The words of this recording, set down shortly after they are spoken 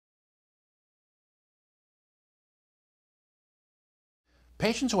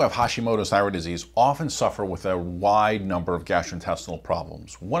Patients who have Hashimoto's thyroid disease often suffer with a wide number of gastrointestinal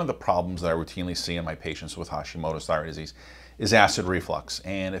problems. One of the problems that I routinely see in my patients with Hashimoto's thyroid disease is acid reflux.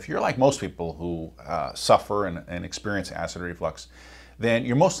 And if you're like most people who suffer and experience acid reflux, then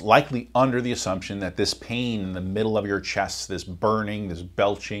you're most likely under the assumption that this pain in the middle of your chest, this burning, this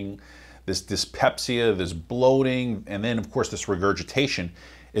belching, this dyspepsia, this bloating, and then of course this regurgitation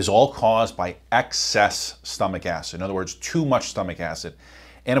is all caused by excess stomach acid. In other words, too much stomach acid.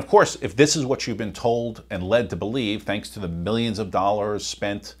 And of course, if this is what you've been told and led to believe, thanks to the millions of dollars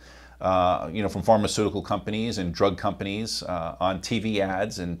spent from pharmaceutical companies and drug companies on TV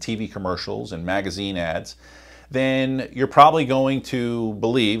ads and TV commercials and magazine ads, then you're probably going to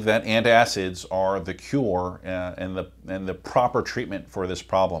believe that antacids are the cure and the proper treatment for this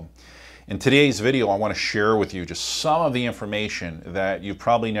problem. In today's video, I want to share with you just some of the information that you've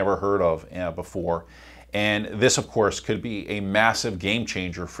probably never heard of before. And this, of course, could be a massive game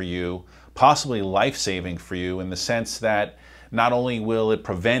changer for you, possibly life-saving for you in the sense that not only will it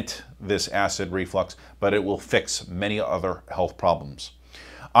prevent this acid reflux, but it will fix many other health problems.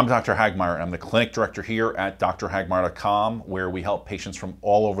 I'm Dr. Hagmeyer. I'm the clinic director here at drhagmeyer.com, where we help patients from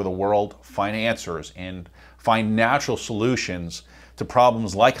all over the world find answers and find natural solutions to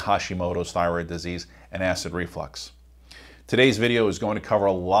problems like Hashimoto's thyroid disease and acid reflux. Today's video is going to cover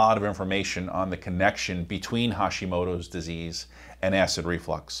a lot of information on the connection between Hashimoto's disease and acid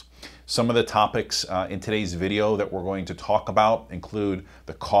reflux. Some of the topics in today's video that we're going to talk about include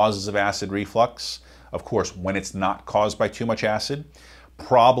the causes of acid reflux, of course, when it's not caused by too much acid,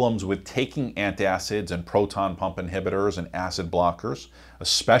 problems with taking antacids and proton pump inhibitors and acid blockers,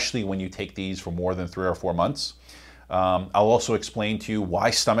 especially when you take these for more than 3 or 4 months. I'll also explain to you why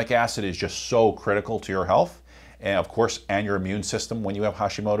stomach acid is just so critical to your health, and of course, and your immune system when you have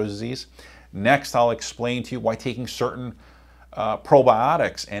Hashimoto's disease. Next, I'll explain to you why taking certain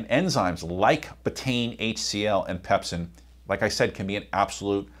probiotics and enzymes like betaine, HCl, and pepsin, like I said, can be an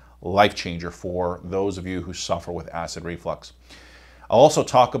absolute life changer for those of you who suffer with acid reflux. I'll also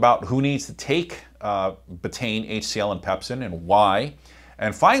talk about who needs to take betaine, HCl, and pepsin and why.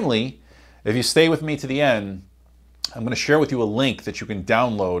 And finally, if you stay with me to the end, I'm going to share with you a link that you can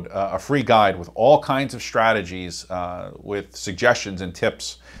download, a free guide with all kinds of strategies with suggestions and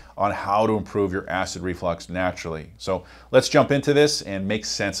tips on how to improve your acid reflux naturally. So let's jump into this and make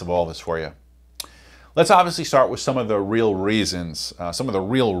sense of all this for you. Let's obviously start with some of the real reasons, some of the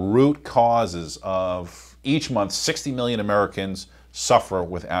real root causes of each month 60 million Americans suffer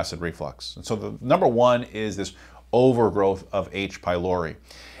with acid reflux. And so the number one is this overgrowth of H. pylori.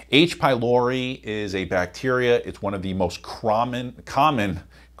 H. pylori is a bacteria. It's one of the most common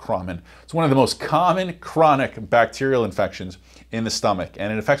chronic bacterial infections in the stomach,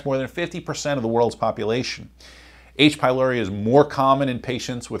 and it affects more than 50% of the world's population. H. pylori is more common in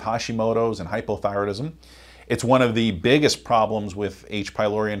patients with Hashimoto's and hypothyroidism. It's one of the biggest problems with H.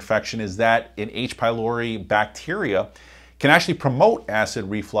 pylori infection is that in H. pylori bacteria can actually promote acid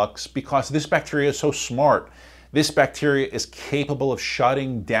reflux because this bacteria is so smart. This bacteria is capable of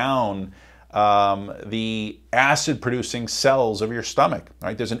shutting down the acid-producing cells of your stomach.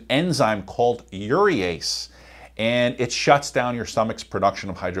 Right? There's an enzyme called urease, and it shuts down your stomach's production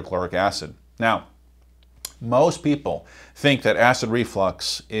of hydrochloric acid. Now, most people think that acid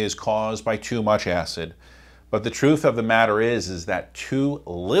reflux is caused by too much acid, but the truth of the matter is that too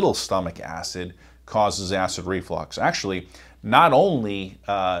little stomach acid causes acid reflux. Actually, not only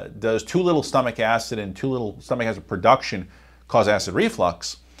does too little stomach acid and too little stomach acid production cause acid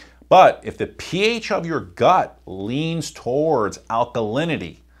reflux, but if the pH of your gut leans towards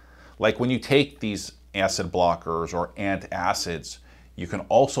alkalinity, like when you take these acid blockers or antacids, you can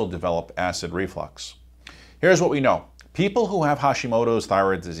also develop acid reflux. Here's what we know. People who have Hashimoto's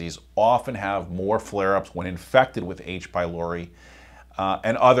thyroid disease often have more flare-ups when infected with H. pylori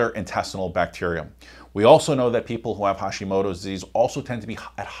and other intestinal bacteria. We also know that people who have Hashimoto's disease also tend to be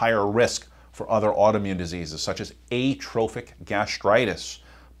at higher risk for other autoimmune diseases such as atrophic gastritis,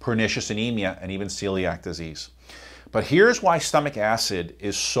 pernicious anemia, and even celiac disease. But here's why stomach acid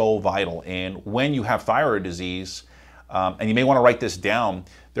is so vital. And when you have thyroid disease, and you may want to write this down,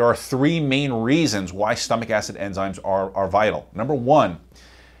 there are 3 main reasons why stomach acid enzymes are vital. Number one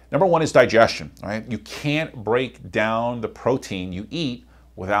is digestion. Right? You can't break down the protein you eat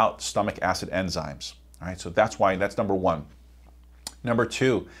without stomach acid enzymes. All right? So that's number one. Number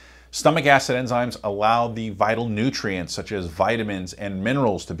 2, stomach acid enzymes allow the vital nutrients such as vitamins and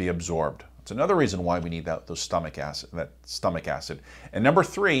minerals to be absorbed. That's another reason why we need that stomach acid. And number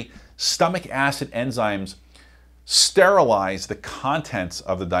 3, stomach acid enzymes sterilize the contents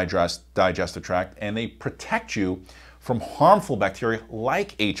of the digestive tract, and they protect you from harmful bacteria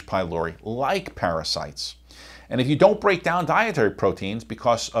like H. pylori, like parasites. And if you don't break down dietary proteins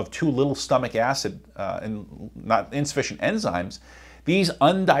because of too little stomach acid and not insufficient enzymes, these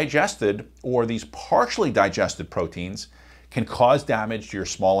undigested or these partially digested proteins can cause damage to your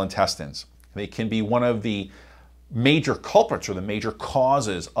small intestines. They can be one of the major culprits or the major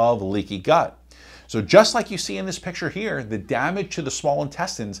causes of leaky gut. So just like you see in this picture here, the damage to the small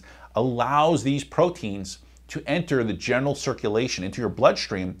intestines allows these proteins to enter the general circulation into your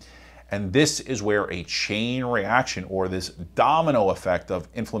bloodstream. And this is where a chain reaction or this domino effect of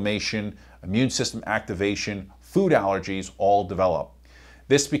inflammation, immune system activation, food allergies all develop.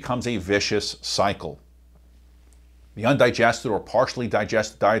 This becomes a vicious cycle. The undigested or partially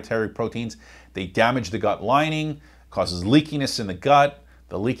digested dietary proteins, they damage the gut lining, causes leakiness in the gut.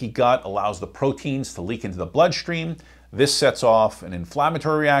 The leaky gut allows the proteins to leak into the bloodstream. This sets off an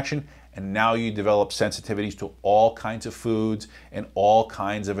inflammatory reaction, and now you develop sensitivities to all kinds of foods and all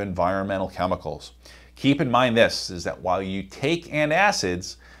kinds of environmental chemicals. Keep in mind this, is that while you take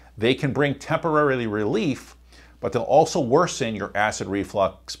antacids, they can bring temporary relief, but they'll also worsen your acid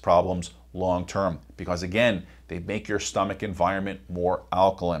reflux problems long term, because again, they make your stomach environment more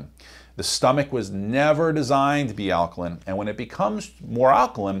alkaline. The stomach was never designed to be alkaline, and when it becomes more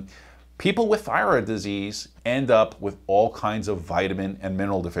alkaline, people with thyroid disease end up with all kinds of vitamin and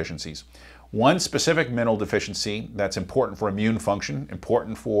mineral deficiencies. One specific mineral deficiency that's important for immune function,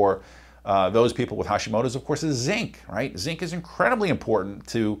 important for those people with Hashimoto's, of course, is zinc, right? Zinc is incredibly important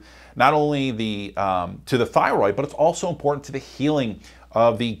to not only the thyroid, but it's also important to the healing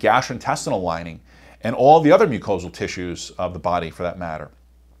of the gastrointestinal lining and all the other mucosal tissues of the body, for that matter.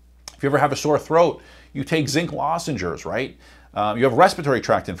 If you ever have a sore throat, you take zinc lozenges, right? You have respiratory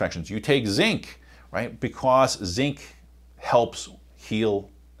tract infections, you take zinc, right? Because zinc helps heal,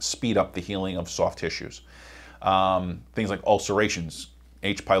 speed up the healing of soft tissues. Things like ulcerations,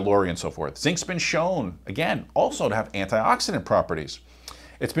 H. pylori and so forth. Zinc's been shown, again, also to have antioxidant properties.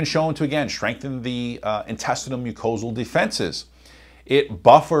 It's been shown to, again, strengthen the intestinal mucosal defenses. It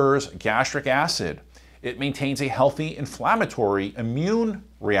buffers gastric acid. It maintains a healthy inflammatory immune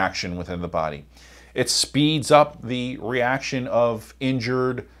reaction within the body. It speeds up the reaction of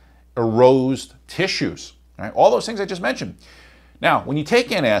injured, erosed tissues. Right? All those things I just mentioned. Now, when you take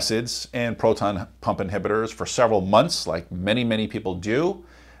antacids and proton pump inhibitors for several months, like many, many people do,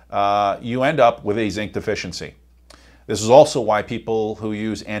 you end up with a zinc deficiency. This is also why people who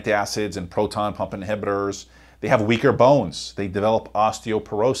use antacids and proton pump inhibitors, they have weaker bones. They develop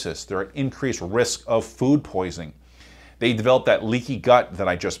osteoporosis. They're at increased risk of food poisoning. They develop that leaky gut that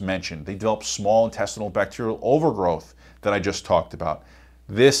I just mentioned. They develop small intestinal bacterial overgrowth that I just talked about.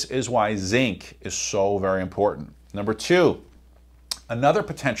 This is why zinc is so very important. Number two, another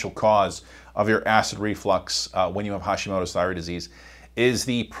potential cause of your acid reflux when you have Hashimoto's thyroid disease is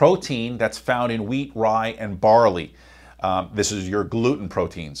the protein that's found in wheat, rye, and barley. This is your gluten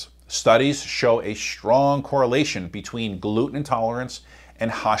proteins. Studies show a strong correlation between gluten intolerance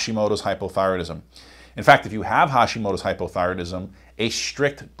and Hashimoto's hypothyroidism. In fact, if you have Hashimoto's hypothyroidism, a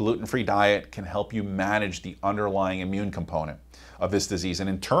strict gluten-free diet can help you manage the underlying immune component of this disease. And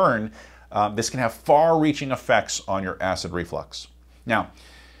in turn, this can have far-reaching effects on your acid reflux. Now,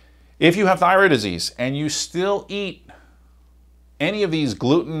 if you have thyroid disease and you still eat any of these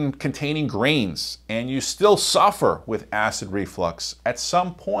gluten-containing grains and you still suffer with acid reflux, at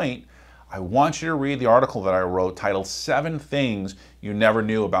some point, I want you to read the article that I wrote titled 7 Things You Never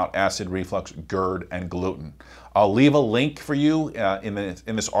Knew About Acid Reflux, GERD, and Gluten. I'll leave a link for you in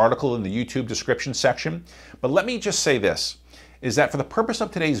this article in the YouTube description section. But let me just say this, is that for the purpose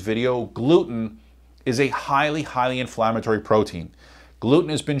of today's video, gluten is a highly, highly inflammatory protein. Gluten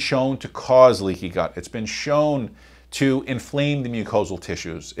has been shown to cause leaky gut. It's been shown to inflame the mucosal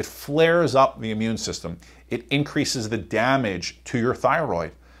tissues. It flares up the immune system. It increases the damage to your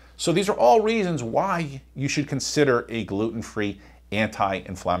thyroid. So these are all reasons why you should consider a gluten-free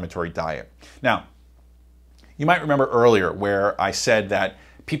anti-inflammatory diet. Now, you might remember earlier where I said that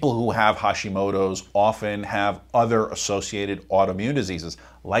people who have Hashimoto's often have other associated autoimmune diseases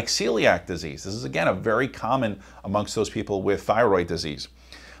like celiac disease. This is, again, a very common amongst those people with thyroid disease.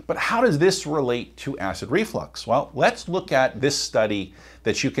 But how does this relate to acid reflux? Well, let's look at this study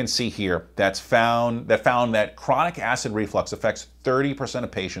that you can see here that found that chronic acid reflux affects 30%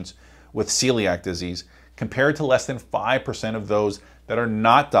 of patients with celiac disease compared to less than 5% of those that are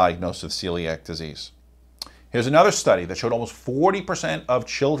not diagnosed with celiac disease. Here's another study that showed almost 40% of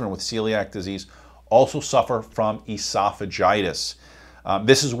children with celiac disease also suffer from esophagitis.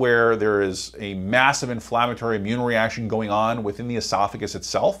 This is where there is a massive inflammatory immune reaction going on within the esophagus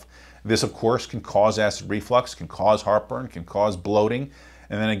itself. This, of course, can cause acid reflux, can cause heartburn, can cause bloating.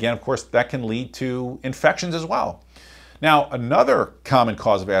 And then again, of course, that can lead to infections as well. Now, another common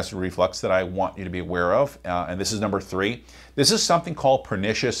cause of acid reflux that I want you to be aware of, and this is number 3, this is something called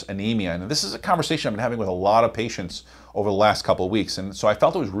pernicious anemia. And this is a conversation I've been having with a lot of patients over the last couple of weeks. And so I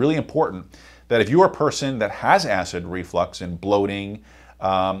felt it was really important that if you are a person that has acid reflux and bloating,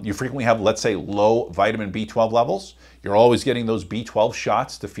 you frequently have, let's say, low vitamin B12 levels, you're always getting those B12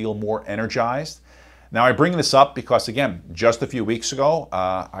 shots to feel more energized. Now, I bring this up because, again, just a few weeks ago,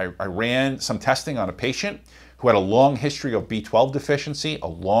 I ran some testing on a patient who had a long history of B12 deficiency, a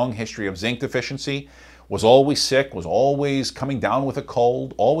long history of zinc deficiency, was always sick, was always coming down with a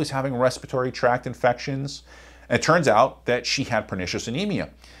cold, always having respiratory tract infections. And it turns out that she had pernicious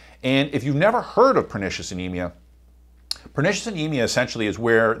anemia. And if you've never heard of pernicious anemia essentially is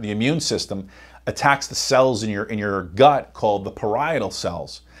where the immune system attacks the cells in your gut called the parietal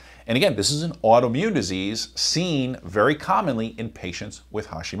cells. And again, this is an autoimmune disease seen very commonly in patients with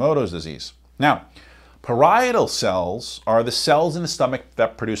Hashimoto's disease. Now, parietal cells are the cells in the stomach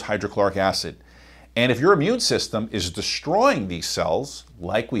that produce hydrochloric acid. And if your immune system is destroying these cells,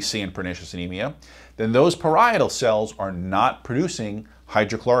 like we see in pernicious anemia, then those parietal cells are not producing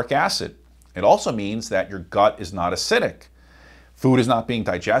hydrochloric acid. It also means that your gut is not acidic. Food is not being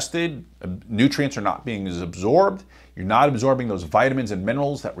digested, nutrients are not being absorbed, you're not absorbing those vitamins and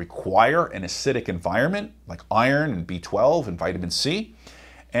minerals that require an acidic environment, like iron and B12 and vitamin C,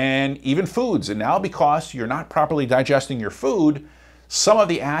 and even foods. And now because you're not properly digesting your food, some of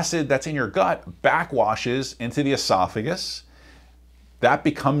the acid that's in your gut backwashes into the esophagus. That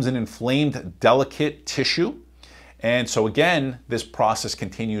becomes an inflamed, delicate tissue. And so again, this process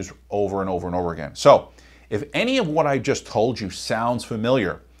continues over and over and over again. So if any of what I just told you sounds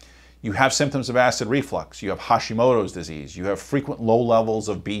familiar, you have symptoms of acid reflux, you have Hashimoto's disease, you have frequent low levels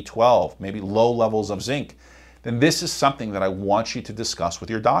of B12, maybe low levels of zinc, then this is something that I want you to discuss with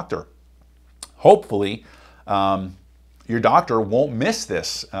your doctor. Hopefully, your doctor won't miss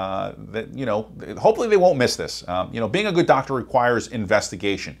this. Hopefully they won't miss this. Being a good doctor requires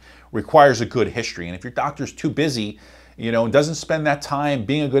investigation, requires a good history. And if your doctor's too busy, and doesn't spend that time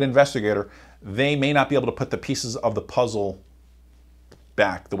being a good investigator, they may not be able to put the pieces of the puzzle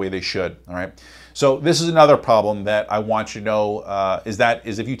back the way they should. All right. So this is another problem that I want you to know is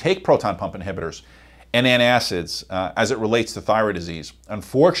if you take proton pump inhibitors and antacids as it relates to thyroid disease,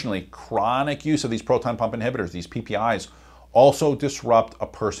 unfortunately, chronic use of these proton pump inhibitors, these PPIs, also disrupt a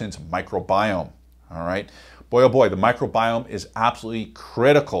person's microbiome. All right. Boy, oh boy, the microbiome is absolutely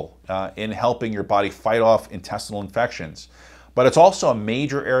critical in helping your body fight off intestinal infections. But it's also a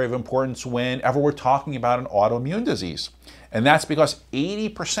major area of importance whenever we're talking about an autoimmune disease. And that's because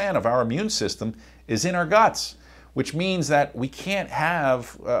 80% of our immune system is in our guts, which means that we can't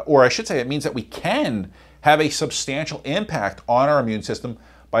have, or I should say it means that we can have a substantial impact on our immune system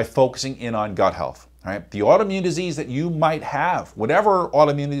by focusing in on gut health. Right? The autoimmune disease that you might have, whatever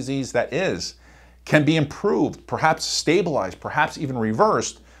autoimmune disease that is, can be improved, perhaps stabilized, perhaps even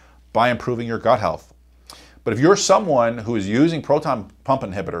reversed by improving your gut health. But if you're someone who is using proton pump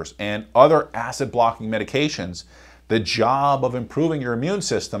inhibitors and other acid blocking medications, the job of improving your immune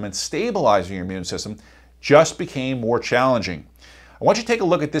system and stabilizing your immune system just became more challenging. I want you to take a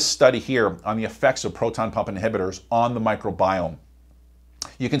look at this study here on the effects of proton pump inhibitors on the microbiome.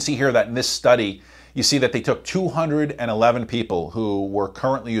 You can see here that in this study, you see that they took 211 people who were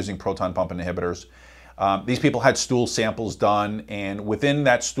currently using proton pump inhibitors. These people had stool samples done, and within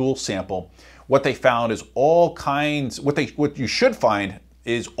that stool sample, what they found is all kinds, what you should find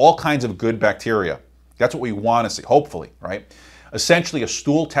is all kinds of good bacteria. That's what we want to see, hopefully, right? Essentially, a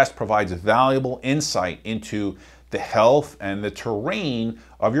stool test provides valuable insight into the health and the terrain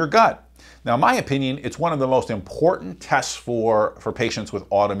of your gut. Now, in my opinion, it's one of the most important tests for patients with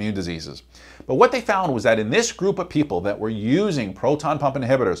autoimmune diseases. But what they found was that in this group of people that were using proton pump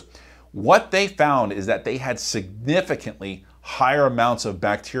inhibitors, what they found is that they had significantly higher amounts of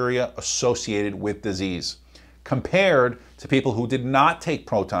bacteria associated with disease compared to people who did not take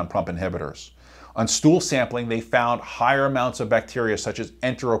proton pump inhibitors. On stool sampling, they found higher amounts of bacteria such as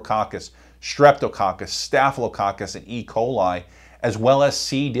Enterococcus, Streptococcus, Staphylococcus, and E. coli, as well as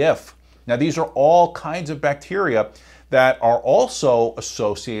C. diff. Now, these are all kinds of bacteria that are also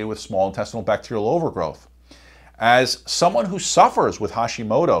associated with small intestinal bacterial overgrowth. As someone who suffers with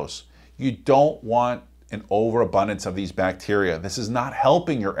Hashimoto's, you don't want an overabundance of these bacteria. This is not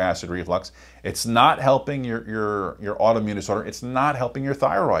helping your acid reflux. It's not helping your autoimmune disorder. It's not helping your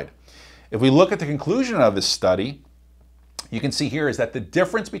thyroid. If we look at the conclusion of this study, you can see here is that the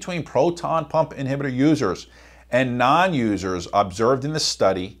difference between proton pump inhibitor users and non-users observed in the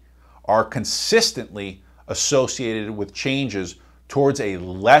study are consistently associated with changes towards a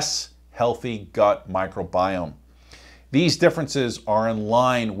less healthy gut microbiome. These differences are in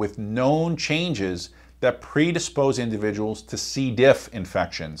line with known changes that predispose individuals to C. diff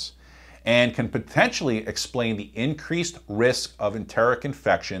infections and can potentially explain the increased risk of enteric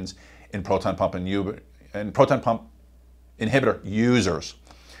infections in proton pump inhibitor users.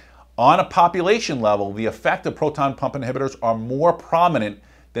 On a population level, the effect of proton pump inhibitors are more prominent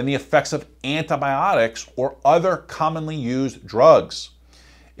than the effects of antibiotics or other commonly used drugs.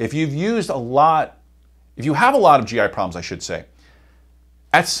 If you have a lot of GI problems, I should say,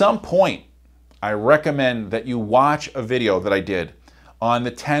 at some point, I recommend that you watch a video that I did on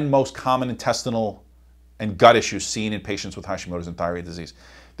the 10 most common intestinal and gut issues seen in patients with Hashimoto's and thyroid disease.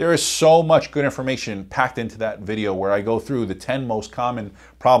 There is so much good information packed into that video where I go through the 10 most common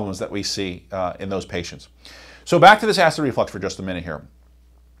problems that we see in those patients. So back to this acid reflux for just a minute here.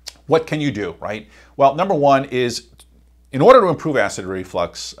 What can you do, right? Well, number one is, in order to improve acid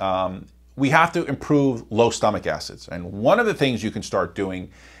reflux, we have to improve low stomach acids. And one of the things you can start doing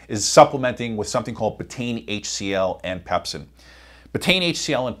is supplementing with something called betaine HCl and pepsin. Betaine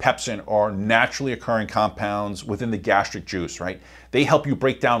HCl and pepsin are naturally occurring compounds within the gastric juice, right? They help you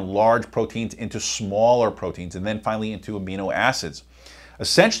break down large proteins into smaller proteins and then finally into amino acids.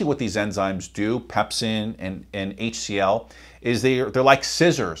 Essentially what these enzymes do, pepsin and HCl, is they're like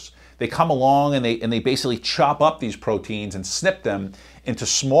scissors. They come along and they basically chop up these proteins and snip them into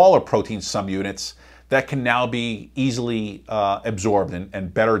smaller protein subunits that can now be easily absorbed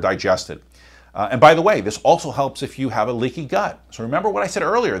and better digested. And by the way, this also helps if you have a leaky gut. So remember what I said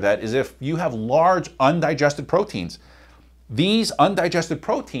earlier, that is if you have large undigested proteins, these undigested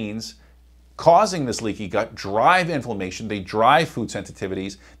proteins causing this leaky gut drive inflammation, they drive food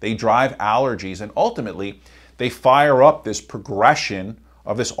sensitivities, they drive allergies, and ultimately they fire up this progression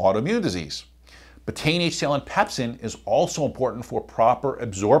of this autoimmune disease. Betaine, HCl, and pepsin is also important for proper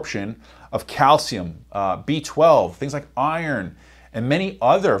absorption of calcium, B12, things like iron, and many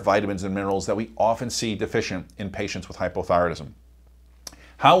other vitamins and minerals that we often see deficient in patients with hypothyroidism.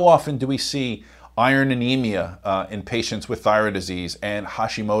 How often do we see iron anemia in patients with thyroid disease and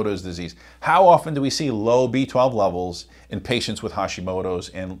Hashimoto's disease? How often do we see low B12 levels in patients with Hashimoto's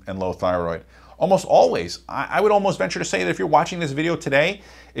and low thyroid? Almost always. I would almost venture to say that if you're watching this video today,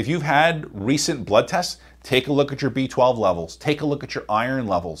 if you've had recent blood tests, take a look at your B12 levels, take a look at your iron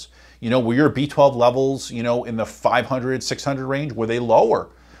levels. You know, were your B12 levels, you know, in the 500, 600 range? Were they lower?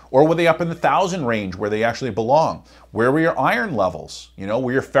 Or were they up in the 1,000 range where they actually belong? Where were your iron levels? You know,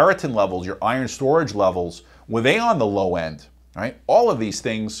 were your ferritin levels, your iron storage levels, were they on the low end? Right? All of these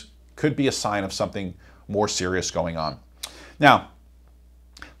things could be a sign of something more serious going on. Now,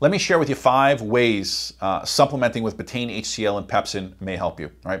 let me share with you 5 ways supplementing with betaine, HCl, and pepsin may help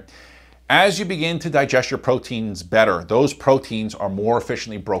you. Right? As you begin to digest your proteins better, those proteins are more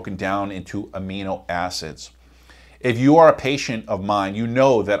efficiently broken down into amino acids. If you are a patient of mine, you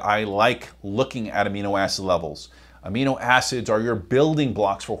know that I like looking at amino acid levels. Amino acids are your building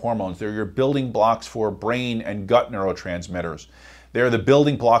blocks for hormones. They're your building blocks for brain and gut neurotransmitters. They're the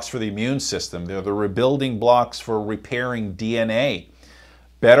building blocks for the immune system. They're the rebuilding blocks for repairing DNA.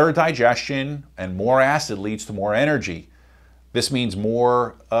 Better digestion and more acid leads to more energy. This means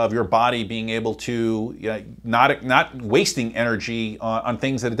more of your body being able to, not wasting energy on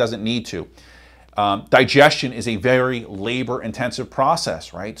things that it doesn't need to. Digestion is a very labor-intensive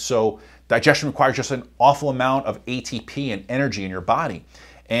process, right? So digestion requires just an awful amount of ATP and energy in your body.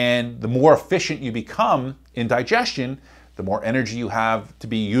 And the more efficient you become in digestion, the more energy you have to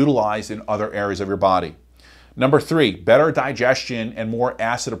be utilized in other areas of your body. Number 3, better digestion and more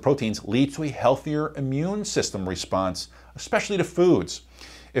acid of proteins lead to a healthier immune system response, especially to foods.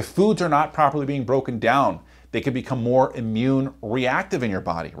 If foods are not properly being broken down, they can become more immune reactive in your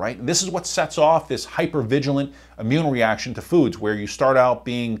body, right? And this is what sets off this hypervigilant immune reaction to foods, where you start out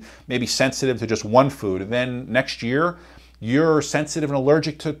being maybe sensitive to just one food, and then next year you're sensitive and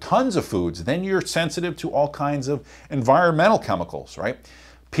allergic to tons of foods. Then you're sensitive to all kinds of environmental chemicals, right?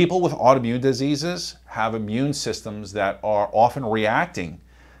 People with autoimmune diseases have immune systems that are often reacting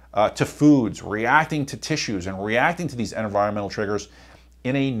to foods, reacting to tissues, and reacting to these environmental triggers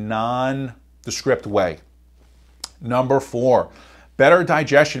in a nondescript way. Number 4, better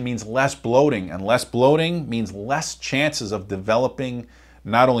digestion means less bloating, and less bloating means less chances of developing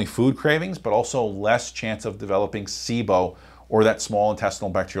not only food cravings, but also less chance of developing SIBO, or that small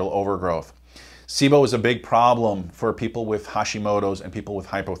intestinal bacterial overgrowth. SIBO is a big problem for people with Hashimoto's and people with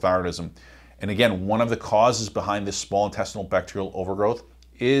hypothyroidism. And again, one of the causes behind this small intestinal bacterial overgrowth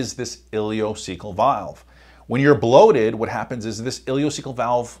is this ileocecal valve. When you're bloated, what happens is this ileocecal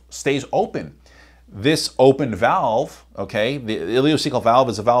valve stays open. This open valve, okay, the ileocecal valve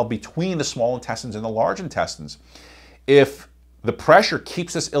is a valve between the small intestines and the large intestines. If the pressure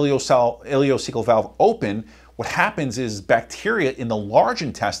keeps this ileocecal valve open, what happens is bacteria in the large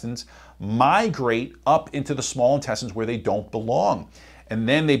intestines migrate up into the small intestines where they don't belong. And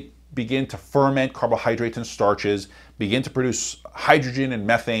then they begin to ferment carbohydrates and starches, begin to produce hydrogen and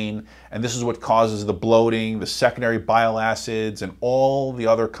methane, and this is what causes the bloating, the secondary bile acids, and all the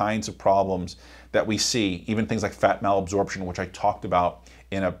other kinds of problems that we see, even things like fat malabsorption, which I talked about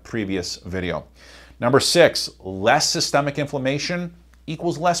in a previous video. Number 6, less systemic inflammation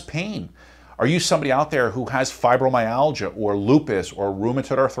equals less pain. Are you somebody out there who has fibromyalgia or lupus or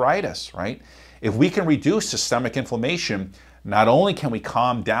rheumatoid arthritis, right? If we can reduce systemic inflammation, not only can we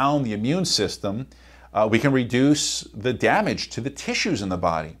calm down the immune system, we can reduce the damage to the tissues in the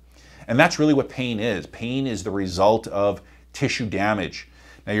body. And that's really what pain is. Pain is the result of tissue damage.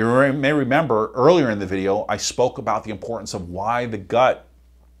 Now, you may remember earlier in the video, I spoke about the importance of why the gut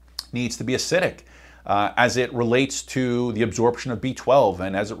needs to be acidic as it relates to the absorption of B12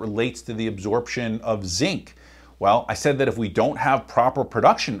 and as it relates to the absorption of zinc. Well, I said that if we don't have proper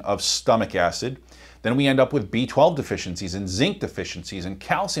production of stomach acid, then we end up with B12 deficiencies and zinc deficiencies and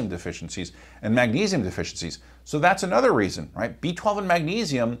calcium deficiencies and magnesium deficiencies. So that's another reason, right? B12 and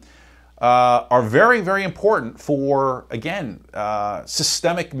magnesium are very, very important for, again,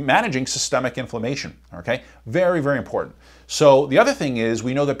 managing systemic inflammation, okay? Very, very important. So the other thing is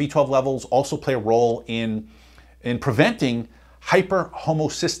we know that B12 levels also play a role in preventing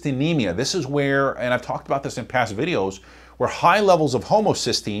hyperhomocystinemia. This is where, and I've talked about this in past videos, where high levels of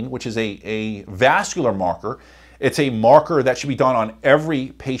homocysteine, which is a vascular marker, it's a marker that should be done on every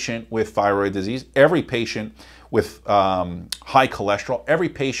patient with thyroid disease, every patient with high cholesterol, every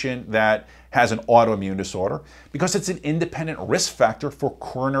patient that has an autoimmune disorder, because it's an independent risk factor for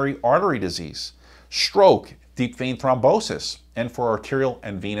coronary artery disease, stroke, deep vein thrombosis, and for arterial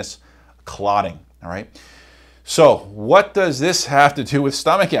and venous clotting, all right? So what does this have to do with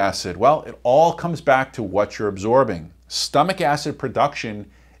stomach acid? Well, it all comes back to what you're absorbing. Stomach acid production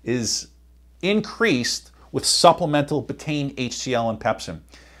is increased with supplemental betaine, HCl, and pepsin.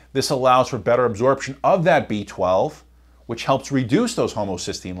 This allows for better absorption of that B12, which helps reduce those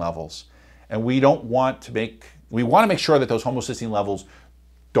homocysteine levels. And we want to make sure that those homocysteine levels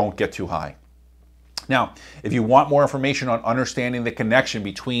don't get too high. Now, if you want more information on understanding the connection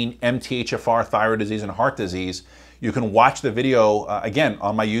between MTHFR, thyroid disease, and heart disease, you can watch the video, again,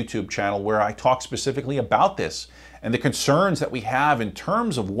 on my YouTube channel where I talk specifically about this and the concerns that we have in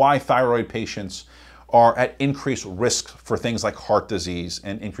terms of why thyroid patients are at increased risk for things like heart disease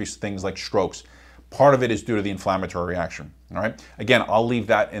and increased things like strokes. Part of it is due to the inflammatory reaction, all right? Again, I'll leave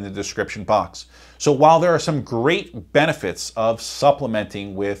that in the description box. So while there are some great benefits of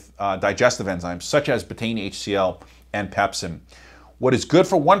supplementing with digestive enzymes, such as betaine, HCl, and pepsin, what is good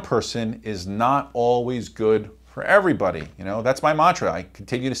for one person is not always good for everybody. You know, that's my mantra. I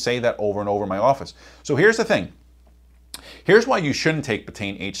continue to say that over and over in my office. So here's the thing. Here's why you shouldn't take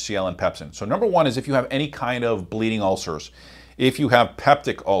betaine, HCl, and pepsin. So number one is if you have any kind of bleeding ulcers, if you have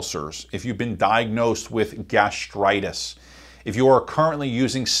peptic ulcers, if you've been diagnosed with gastritis, if you are currently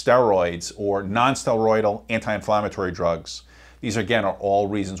using steroids or non-steroidal anti-inflammatory drugs, these again are all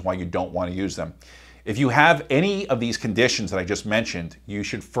reasons why you don't want to use them. If you have any of these conditions that I just mentioned, you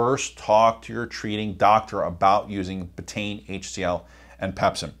should first talk to your treating doctor about using betaine, HCl, and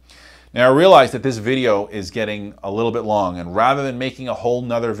pepsin. Now I realize that this video is getting a little bit long, and rather than making a whole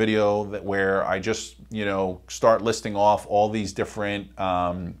nother video where I just, start listing off all these different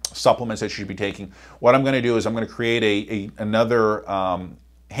supplements that you should be taking, what I'm going to do is I'm going to create another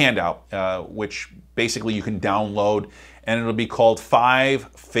handout, which basically you can download, and it'll be called 5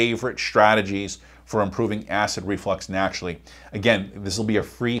 Favorite Strategies for Improving Acid Reflux Naturally. Again, this will be a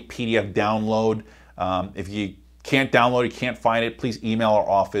free PDF download. If you can't download it, you can't find it, please email our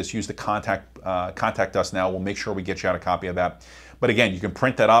office, use the contact us now. We'll make sure we get you out a copy of that. But again, you can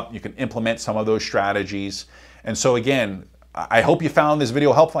print that up, you can implement some of those strategies. And so again, I hope you found this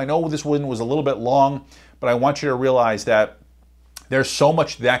video helpful. I know this one was a little bit long, but I want you to realize that there's so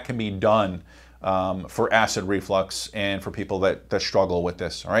much that can be done for acid reflux and for people that struggle with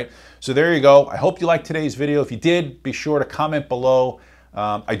this, all right? So there you go. I hope you liked today's video. If you did, be sure to comment below.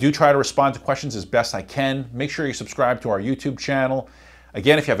 I do try to respond to questions as best I can. Make sure you subscribe to our YouTube channel.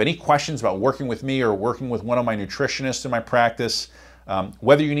 Again, if you have any questions about working with me or working with one of my nutritionists in my practice,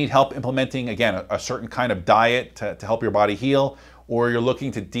 whether you need help implementing, again, a certain kind of diet to help your body heal, or you're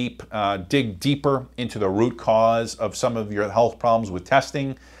looking to dig deeper into the root cause of some of your health problems with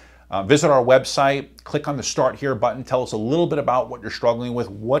testing, visit our website, click on the Start Here button, tell us a little bit about what you're struggling with,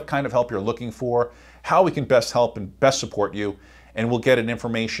 what kind of help you're looking for, how we can best help and best support you, and we'll get some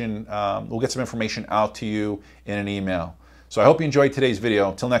information out to you in an email. So I hope you enjoyed today's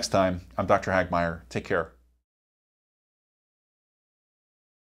video. Till next time, I'm Dr. Hagmeyer. Take care.